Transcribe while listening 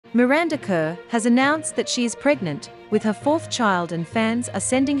Miranda Kerr has announced that she is pregnant with her fourth child, and fans are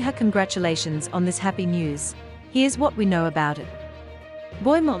sending her congratulations on this happy news. Here's what we know about it.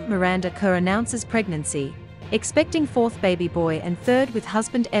 Boymont Miranda Kerr announces pregnancy, expecting fourth baby boy and third with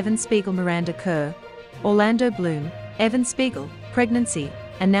husband Evan Spiegel. Miranda Kerr, Orlando Bloom, Evan Spiegel, pregnancy,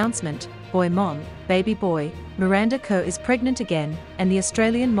 announcement, Boymont, baby boy. Miranda Kerr is pregnant again, and the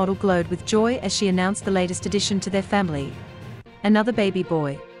Australian model glowed with joy as she announced the latest addition to their family, another baby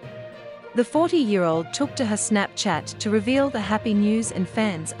boy. The 40-year-old took to her Snapchat to reveal the happy news, and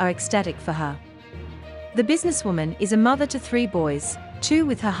fans are ecstatic for her. The businesswoman is a mother to 3 boys, 2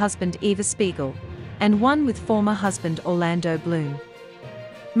 with her husband Eva Spiegel, and 1 with former husband Orlando Bloom.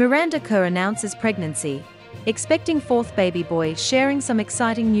 Miranda Kerr announces pregnancy, expecting fourth baby boy, sharing some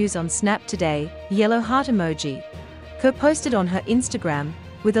exciting news on Snap today, yellow heart emoji. Kerr posted on her Instagram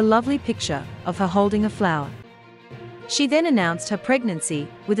with a lovely picture of her holding a flower. She then announced her pregnancy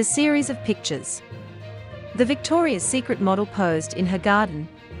with a series of pictures. The Victoria's Secret model posed in her garden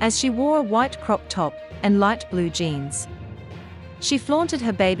as she wore a white crop top and light blue jeans. She flaunted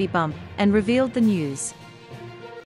her baby bump and revealed the news.